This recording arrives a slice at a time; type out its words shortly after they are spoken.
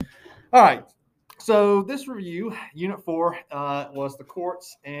All right. So this review, Unit 4, was the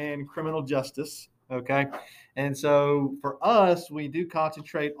courts and criminal justice. Okay. And so for us, we do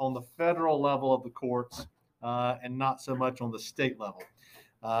concentrate on the federal level of the courts and not so much on the state level.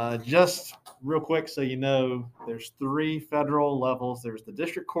 Just real quick, so you know, there's three federal levels. There's the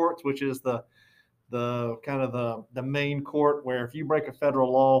district courts, which is the kind of the main court where if you break a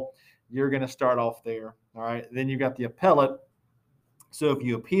federal law, you're going to start off there. All right. Then you got the appellate. So if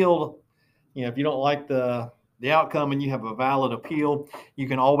you appeal, if you don't like the outcome and you have a valid appeal, you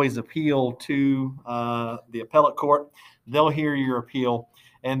can always appeal to the appellate court. They'll hear your appeal,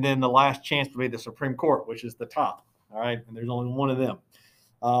 and then the last chance to be the Supreme Court, which is the top. All right, and there's only one of them.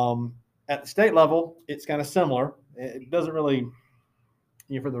 At the state level, it's kind of similar. It doesn't really,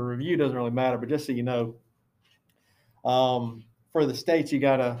 for the review, doesn't really matter. But just so you know, for the states, you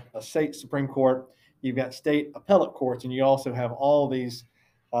got a state Supreme Court, you've got state appellate courts, and you also have all these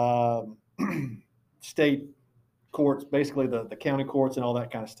state courts, basically the county courts and all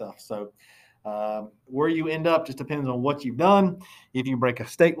that kind of stuff. So where you end up just depends on what you've done. If you break a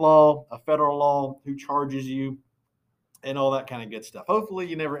state law, a federal law, who charges you, and all that kind of good stuff. Hopefully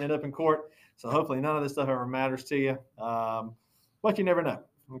you never end up in court. So hopefully none of this stuff ever matters to you. But you never know.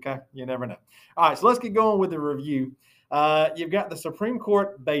 Okay, you never know. All right, so let's get going with the review. You've got the Supreme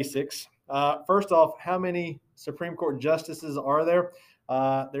Court basics. First off, how many Supreme Court justices are there?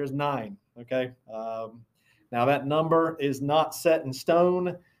 There's 9. Okay. Now that number is not set in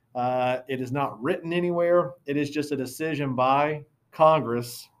stone. It is not written anywhere. It is just a decision by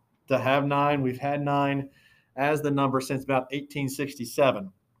Congress to have 9. We've had 9 as the number since about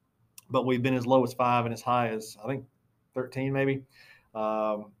 1867, but we've been as low as 5 and as high as I think 13 maybe.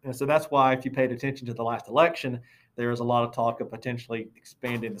 And so that's why if you paid attention to the last election, there was a lot of talk of potentially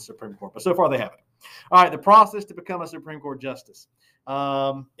expanding the Supreme Court, but so far they haven't. All right, the process to become a Supreme Court justice.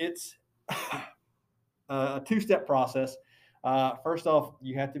 It's a 2-step process. First off,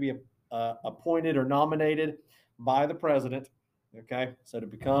 you have to be appointed or nominated by the president. Okay, so to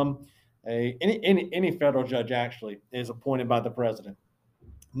become any federal judge actually is appointed by the president,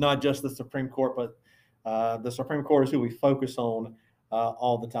 not just the Supreme Court, but the Supreme Court is who we focus on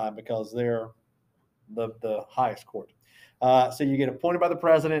all the time because they're the highest court. So you get appointed by the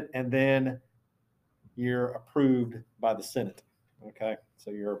president, and then you're approved by the Senate. Okay,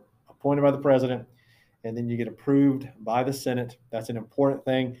 so you're appointed by the president, and then you get approved by the Senate. That's an important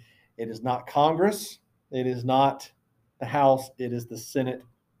thing. It is not Congress. It is not the House. It is the Senate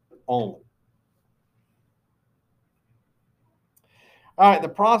only. All right, the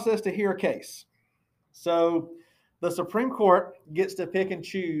process to hear a case. So the Supreme Court gets to pick and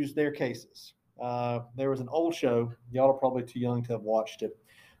choose their cases. There was an old show. Y'all are probably too young to have watched it,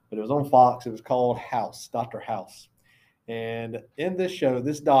 but it was on Fox. It was called House, Dr. House. And in this show,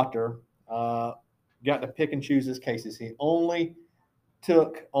 this doctor got to pick and choose his cases. He only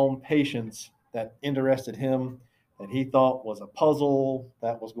took on patients that interested him, that he thought was a puzzle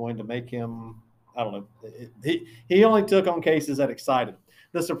that was going to make him, I don't know. He only took on cases that excited him.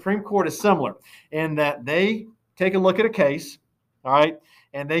 The Supreme Court is similar in that they take a look at a case, all right,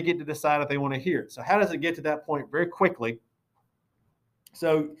 and they get to decide if they want to hear it. So how does it get to that point? Very quickly.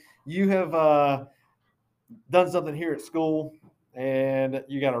 So you have done something here at school, and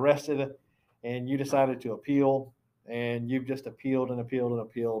you got arrested, and you decided to appeal, and you've just appealed and appealed and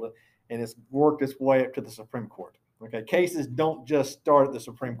appealed, and it's worked its way up to the Supreme Court. Okay, cases don't just start at the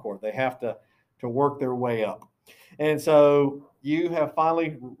Supreme Court; they have to work their way up. And so you have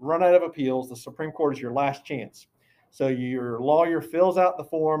finally run out of appeals. The Supreme Court is your last chance. So your lawyer fills out the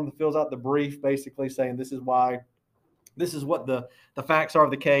form, fills out the brief, basically saying this is why, this is what the facts are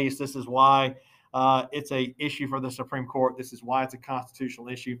of the case. This is why it's a issue for the Supreme Court. This is why it's a constitutional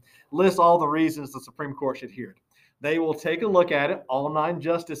issue. Lists all the reasons the Supreme Court should hear it. They will take a look at it. All 9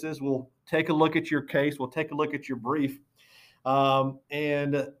 justices will take a look at your case, will take a look at your brief,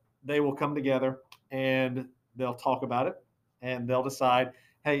 and they will come together and they'll talk about it, and they'll decide,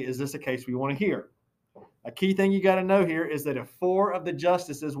 hey, is this a case we want to hear? A key thing you got to know here is that if 4 of the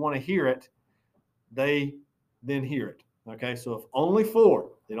justices want to hear it, they then hear it. Okay, so if only 4,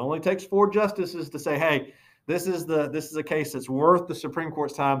 it only takes 4 justices to say, hey, this is a case that's worth the Supreme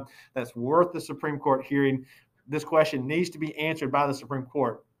Court's time, that's worth the Supreme Court hearing. This question needs to be answered by the Supreme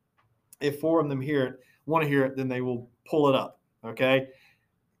Court. If 4 of them want to hear it, then they will pull it up. Okay,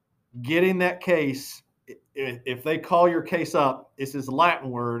 getting that case, if they call your case up, it's this Latin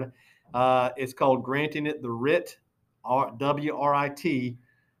word. It's called granting it the writ, W-R-I-T,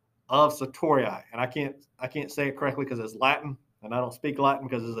 of certiorari. And I can't say it correctly because it's Latin, and I don't speak Latin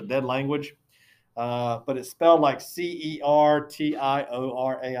because it's a dead language. but it's spelled like Certiorai.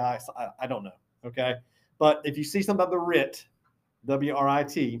 So I don't know. Okay. But if you see something about the writ,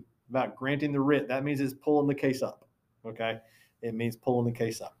 WRIT, about granting the writ, that means it's pulling the case up. Okay. It means pulling the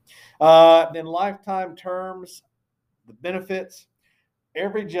case up. Then lifetime terms, the benefits.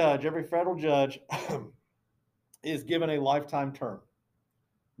 Every judge, every federal judge is given a lifetime term,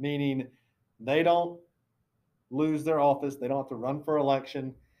 meaning they don't lose their office. They don't have to run for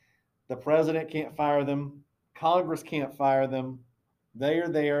election. The president can't fire them. Congress can't fire them. They are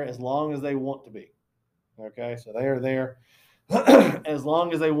there as long as they want to be. Okay, so they are there as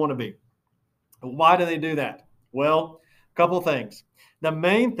long as they want to be. Why do they do that? Well, a couple of things. The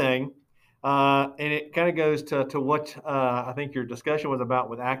main thing, and it kind of goes to what I think your discussion was about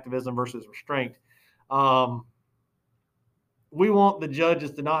with activism versus restraint. We want the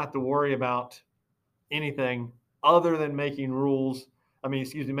judges to not have to worry about anything other than making rules.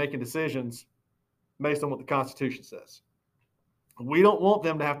 Making decisions based on what the Constitution says. We don't want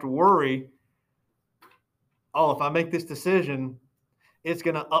them to have to worry, oh, if I make this decision, it's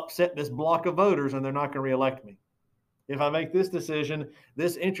going to upset this block of voters and they're not going to reelect me. If I make this decision,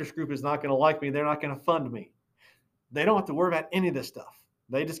 this interest group is not going to like me. They're not going to fund me. They don't have to worry about any of this stuff.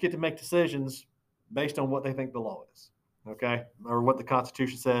 They just get to make decisions based on what they think the law is, okay, or what the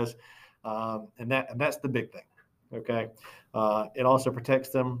Constitution says, and that's the big thing, okay. It also protects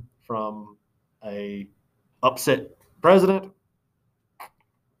them from a upset president.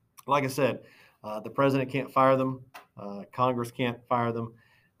 Like I said, the president can't fire them. Congress can't fire them.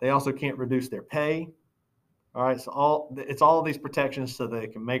 They also can't reduce their pay. All right, so it's all these protections so they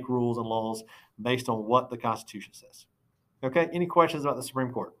can make rules and laws based on what the Constitution says. Okay, any questions about the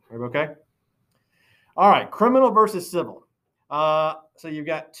Supreme Court? Okay. All right, criminal versus civil. So you've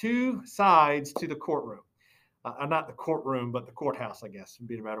got two sides to the courtroom. Not the courtroom, but the courthouse, I guess, would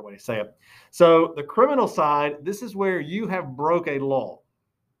be the better way to say it. So the criminal side, this is where you have broke a law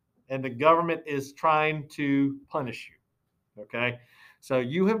and the government is trying to punish you, okay? So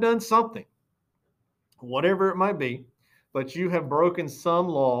you have done something, whatever it might be, but you have broken some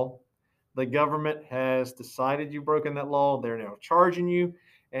law. The government has decided you've broken that law. They're now charging you,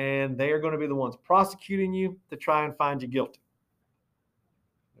 and they are going to be the ones prosecuting you to try and find you guilty,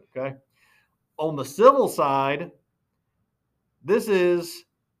 okay? On the civil side, this is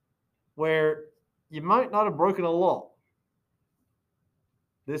where you might not have broken a law.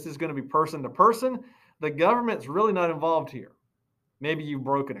 This is going to be person to person. The government's really not involved here. Maybe you've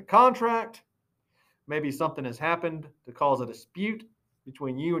broken a contract. Maybe something has happened to cause a dispute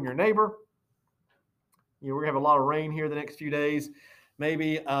between you and your neighbor. We're going to have a lot of rain here the next few days.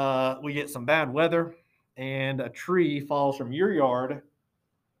 Maybe we get some bad weather and a tree falls from your yard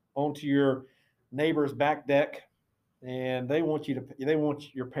onto your neighbor's back deck, and they want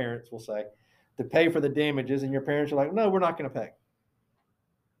your parents, we'll say, to pay for the damages, and your parents are like, no, we're not going to pay.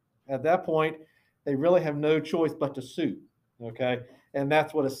 At that point, they really have no choice but to sue, okay? And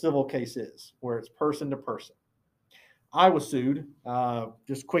that's what a civil case is, where it's person to person. I was sued,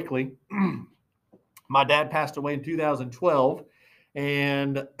 just quickly. My dad passed away in 2012,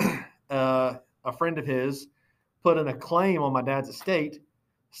 and a friend of his put in a claim on my dad's estate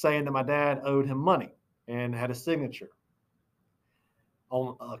saying that my dad owed him money and had a signature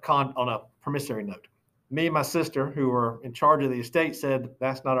on a promissory note. Me and my sister, who were in charge of the estate, said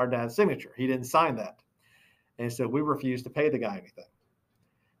that's not our dad's signature. He didn't sign that. And so we refused to pay the guy anything.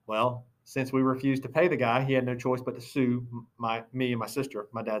 Well, since we refused to pay the guy, he had no choice but to sue me and my sister,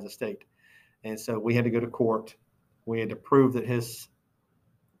 my dad's estate. And so we had to go to court. We had to prove that his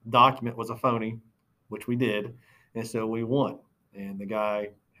document was a phony, which we did. And so we won. And the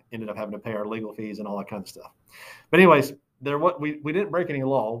guy ended up having to pay our legal fees and all that kind of stuff. But anyways, we didn't break any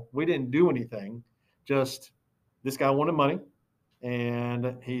law. We didn't do anything. Just this guy wanted money,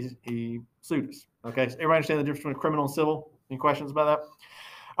 and he sued us. Okay, so everybody understand the difference between criminal and civil? Any questions about that?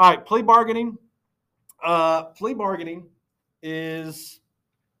 All right, plea bargaining. Plea bargaining is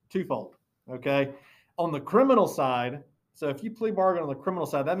twofold. Okay, on the criminal side, so if you plea bargain on the criminal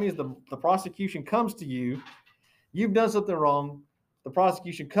side, that means the prosecution comes to you. You've done something wrong. The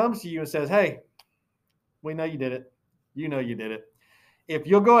prosecution comes to you and says, hey, we know you did it. You know you did it. If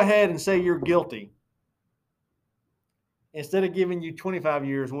you'll go ahead and say you're guilty, instead of giving you 25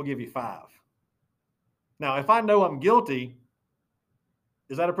 years, we'll give you 5. Now, if I know I'm guilty,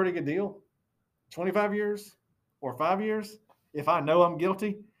 is that a pretty good deal? 25 years or 5 years? If I know I'm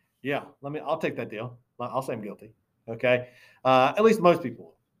guilty, yeah, I'll take that deal. I'll say I'm guilty. Okay. At least most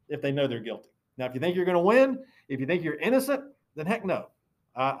people, if they know they're guilty. Now, if you think you're going to win, if you think you're innocent, then heck no.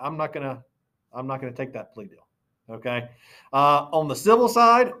 I'm not gonna take that plea deal. Okay. On the civil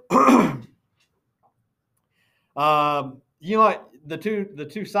side, The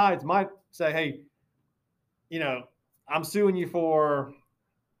two sides might say, hey, I'm suing you for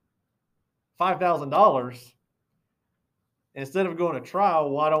 $5,000. Instead of going to trial,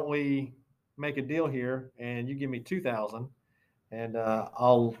 why don't we make a deal here and you give me 2,000 and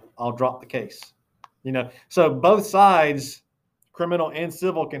I'll drop the case. So both sides, criminal and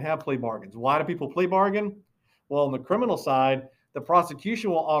civil, can have plea bargains. Why do people plea bargain? Well, on the criminal side, the prosecution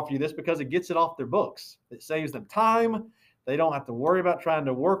will offer you this because it gets it off their books. It saves them time. They don't have to worry about trying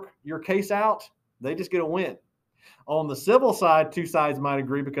to work your case out. They just get a win. On the civil side, two sides might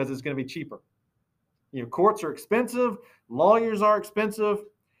agree because it's going to be cheaper. Courts are expensive. Lawyers are expensive.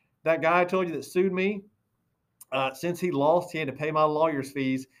 That guy I told you that sued me, since he lost, he had to pay my lawyer's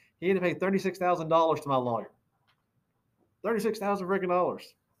fees. He had to pay $36,000 to my lawyer. $36,000 freaking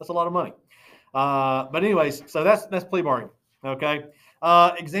dollars. That's a lot of money. But anyways, so that's plea bargain. Okay.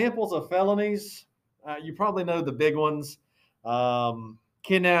 Examples of felonies. You probably know the big ones: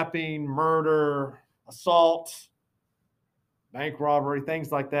 kidnapping, murder, assault, bank robbery,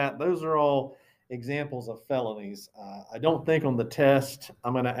 things like that. Those are all examples of felonies. I don't think on the test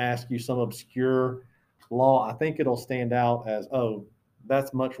I'm going to ask you some obscure law. I think it'll stand out as, oh,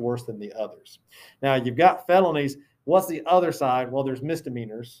 that's much worse than the others. Now, you've got felonies. What's the other side? Well, there's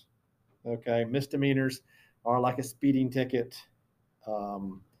misdemeanors. Okay, misdemeanors are like a speeding ticket,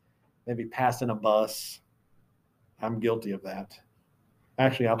 maybe passing a bus. I'm guilty of that.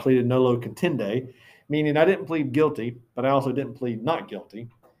 Actually, I pleaded nolo contendere, meaning I didn't plead guilty, but I also didn't plead not guilty.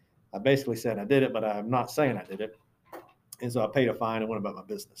 I basically said I did it, but I'm not saying I did it. And so I paid a fine and went about my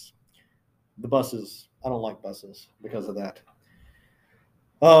business. The buses, I don't like buses because of that.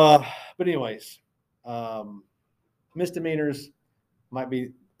 But anyways, misdemeanors might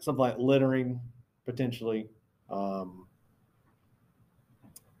be something like littering, potentially.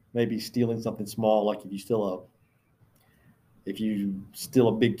 Maybe stealing something small, like if you steal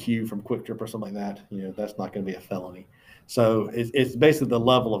a big cube from Quick Trip or something like that, that's not going to be a felony. So it's basically the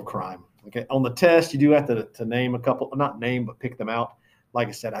level of crime. Okay. On the test, you do have to name a couple, not name, but pick them out. Like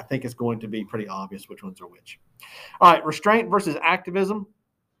I said, I think it's going to be pretty obvious which ones are which. All right. Restraint versus activism.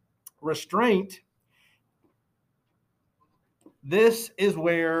 Restraint. This is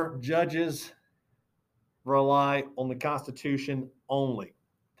where judges rely on the Constitution only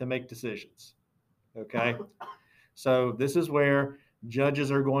to make decisions. Okay. So this is where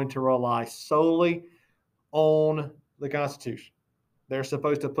judges are going to rely solely on the Constitution. They're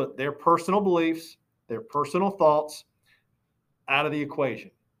supposed to put their personal beliefs, their personal thoughts out of the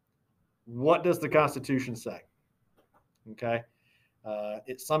equation. What does the Constitution say? Okay.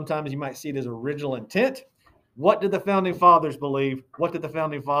 Sometimes you might see it as original intent. What did the founding fathers believe? What did the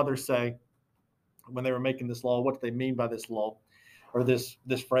founding fathers say when they were making this law? What do they mean by this law or this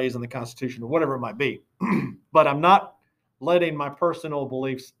phrase in the Constitution or whatever it might be? But I'm not letting my personal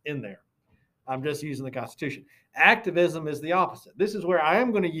beliefs in there. I'm just using the Constitution. Activism is the opposite. This is where I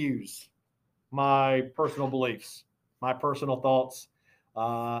am going to use my personal beliefs, my personal thoughts,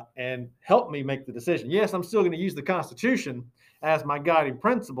 and help me make the decision. Yes, I'm still going to use the Constitution as my guiding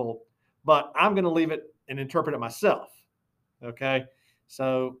principle, but I'm going to leave it and interpret it myself. Okay?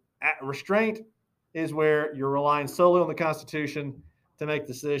 So restraint is where you're relying solely on the Constitution to make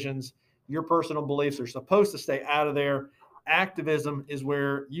decisions. Your personal beliefs are supposed to stay out of there. Activism is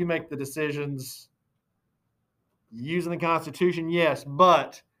where you make the decisions using the Constitution, yes,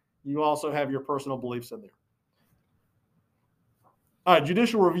 but you also have your personal beliefs in there. All right,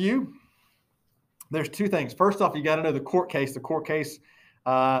 judicial review. There's two things. First off, you got to know the court case. The court case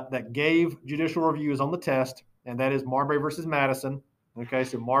that gave judicial review is on the test, and that is Marbury versus Madison. Okay,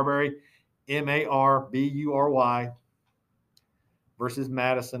 so Marbury, Marbury versus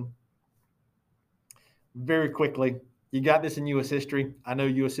Madison. Very quickly, you got this in U.S. history. I know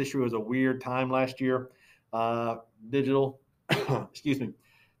U.S. history was a weird time last year. Digital, excuse me.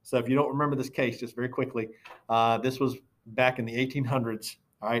 So if you don't remember this case, just very quickly, this was back in the 1800s.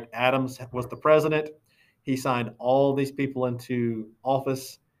 All right, Adams was the president. He signed all these people into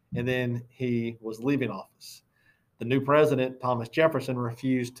office, and then he was leaving office. The new president, Thomas Jefferson,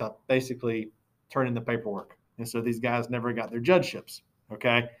 refused to basically turn in the paperwork. And so these guys never got their judgeships.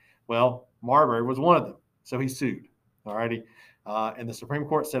 Okay. Well, Marbury was one of them. So he sued. All righty. And the Supreme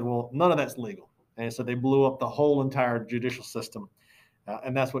Court said, well, none of that's legal. And so they blew up the whole entire judicial system.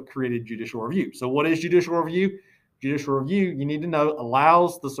 And that's what created judicial review. So what is judicial review? Judicial review, you need to know,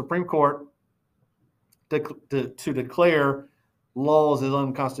 allows the Supreme Court to declare laws as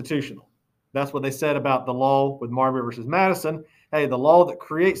unconstitutional. That's what they said about the law with Marbury versus Madison. Hey, the law that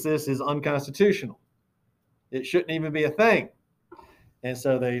creates this is unconstitutional. It shouldn't even be a thing. And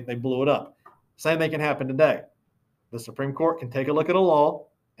so they blew it up. Same thing can happen today. the Supreme Court can take a look at a law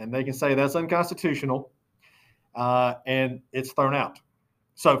and they can say that's unconstitutional, and it's thrown out.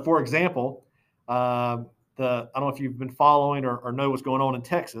 So, for example, I don't know if you've been following or know what's going on in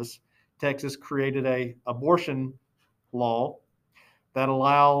Texas. Texas created a abortion law that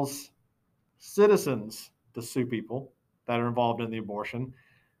allows citizens to sue people that are involved in the abortion.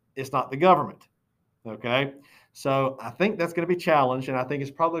 It's not the government. Okay. So I think that's going to be challenged, and I think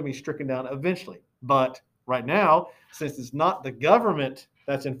it's probably going to be stricken down eventually. But right now, since it's not the government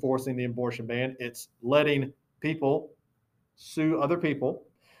that's enforcing the abortion ban, it's letting people sue other people.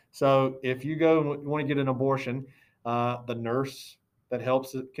 So if you go and want to get an abortion, the nurse that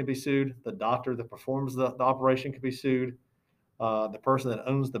helps it can be sued. The doctor that performs the operation can be sued. The person that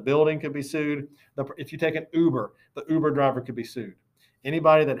owns the building could be sued. If you take an Uber, the Uber driver could be sued.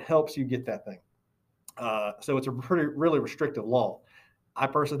 Anybody that helps you get that thing. So it's a really restrictive law. I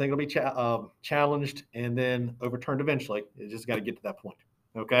personally think it'll be challenged and then overturned eventually. It's just got to get to that point.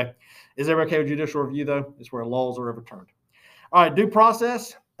 Okay. Is it okay with judicial review, though? It's where laws are overturned. All right. Due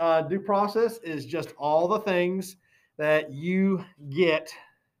process. Due process is just all the things that you get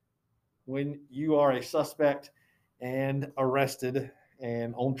when you are a suspect and arrested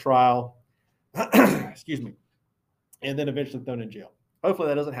and on trial, excuse me, and then eventually thrown in jail. Hopefully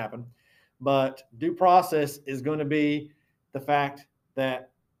that doesn't happen. But due process is going to be the fact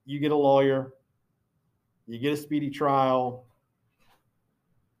that you get a lawyer, you get a speedy trial,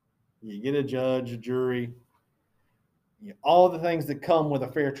 you get a judge, a jury, all the things that come with a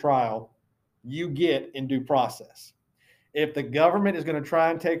fair trial, you get in due process. If the government is going to try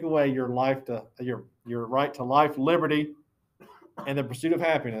and take away your right to life, liberty, and the pursuit of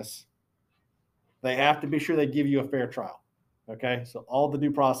happiness, they have to be sure they give you a fair trial. Okay, so all the due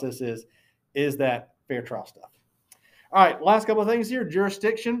process is that fair trial stuff. All right, last couple of things here.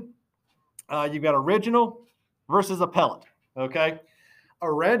 Jurisdiction. You've got original versus appellate. Okay,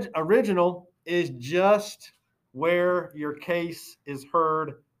 original is just where your case is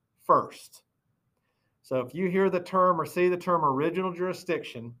heard first. So if you hear the term or see the term original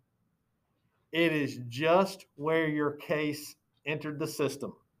jurisdiction, it is just where your case entered the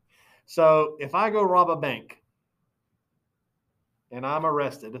system. So if I go rob a bank and I'm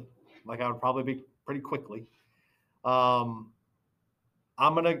arrested, like I would probably be pretty quickly, I'm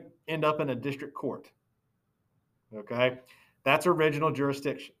going to end up in a district court. Okay. That's original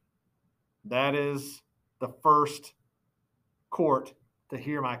jurisdiction. That is the first court to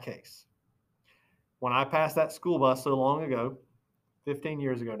hear my case. When I passed that school bus so long ago, 15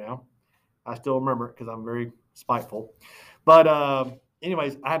 years ago now, I still remember it because I'm very spiteful. But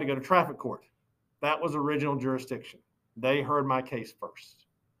anyways, I had to go to traffic court. That was original jurisdiction. They heard my case first.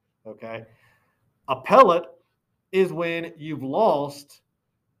 Okay. Appellate is when you've lost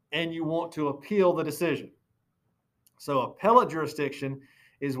and you want to appeal the decision. So appellate jurisdiction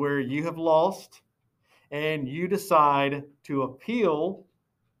is where you have lost and you decide to appeal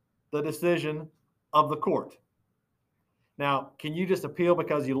the decision of the court. Now, can you just appeal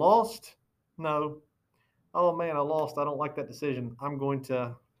because you lost? No. Oh man, I lost. I don't like that decision. I'm going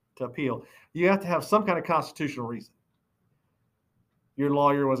to appeal. You have to have some kind of constitutional reason. Your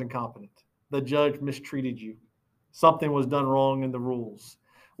lawyer was incompetent. The judge mistreated you. Something was done wrong in the rules.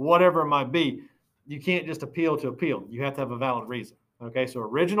 Whatever it might be, you can't just appeal to appeal. You have to have a valid reason. Okay, so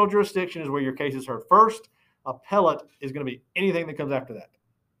original jurisdiction is where your case is heard first. Appellate is going to be anything that comes after that.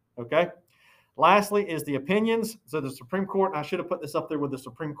 Okay. Lastly is the opinions. So the Supreme Court, and I should have put this up there with the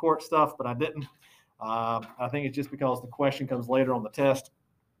Supreme Court stuff, but I didn't. I think it's just because the question comes later on the test.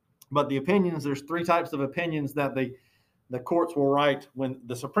 But the opinions, there's three types of opinions that the courts will write when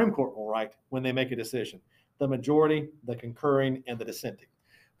the Supreme Court will write when they make a decision. The majority, the concurring, and the dissenting.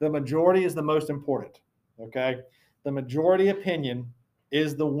 The majority is the most important. Okay. The majority opinion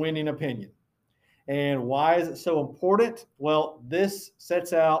is the winning opinion. And why is it so important? Well, this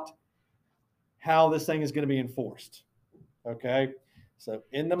sets out how this thing is going to be enforced. Okay. So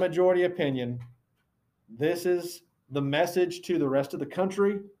in the majority opinion, this is the message to the rest of the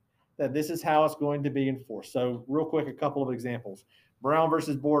country that this is how it's going to be enforced. So real quick, a couple of examples. Brown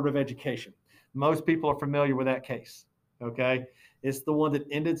versus Board of Education. Most people are familiar with that case. Okay. It's the one that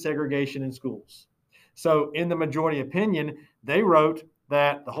ended segregation in schools. So in the majority opinion, they wrote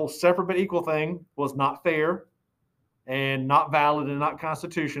that the whole separate but equal thing was not fair and not valid and not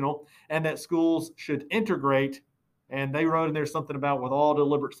constitutional, and that schools should integrate. And they wrote in there something about with all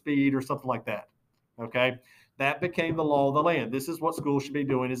deliberate speed or something like that. Okay. That became the law of the land. This is what schools should be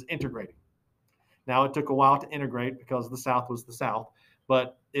doing, is integrating. Now, it took a while to integrate because the South was the South,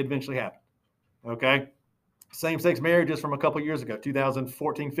 but it eventually happened. Okay. Same-sex marriages from a couple years ago,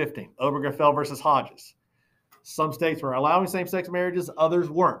 2014-15. Obergefell versus Hodges. Some states were allowing same-sex marriages, others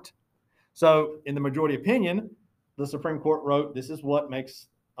weren't. So in the majority opinion, the Supreme Court wrote, this is what makes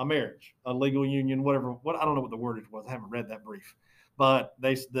a marriage, a legal union, whatever. I don't know what the wordage was. I haven't read that brief. But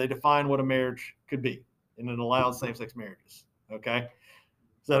they define what a marriage could be, and it allows same-sex marriages. Okay?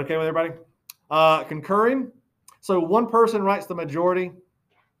 Is that okay with everybody? Concurring. So one person writes the majority,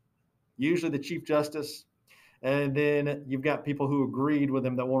 usually the Chief Justice, and then you've got people who agreed with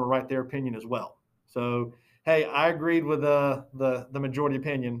them that want to write their opinion as well. So, hey, I agreed with the majority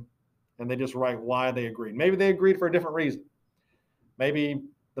opinion, and they just write why they agreed. Maybe they agreed for a different reason. Maybe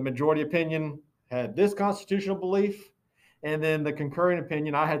the majority opinion had this constitutional belief, and then the concurring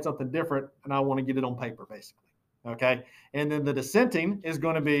opinion, I had something different, and I want to get it on paper, basically. Okay? And then the dissenting is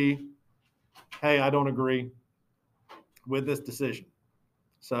going to be, hey, I don't agree with this decision.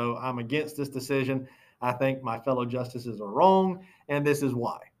 So I'm against this decision. I think my fellow justices are wrong, and this is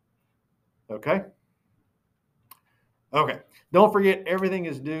why. Okay? Okay. Don't forget, everything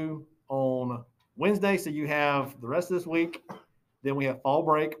is due on Wednesday, so you have the rest of this week. Then we have fall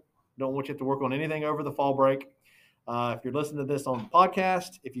break. Don't want you to work on anything over the fall break. If you're listening to this on the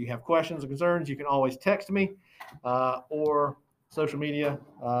podcast, if you have questions or concerns, you can always text me or social media.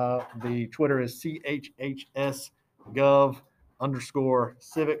 The Twitter is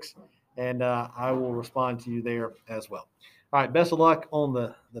CHHSGov_civics, and I will respond to you there as well. All right, best of luck on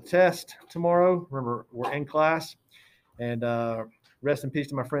the test tomorrow. Remember, we're in class, and rest in peace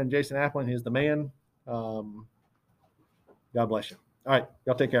to my friend Jason Applin. He's the man. God bless you. All right,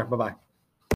 y'all take care. Bye-bye.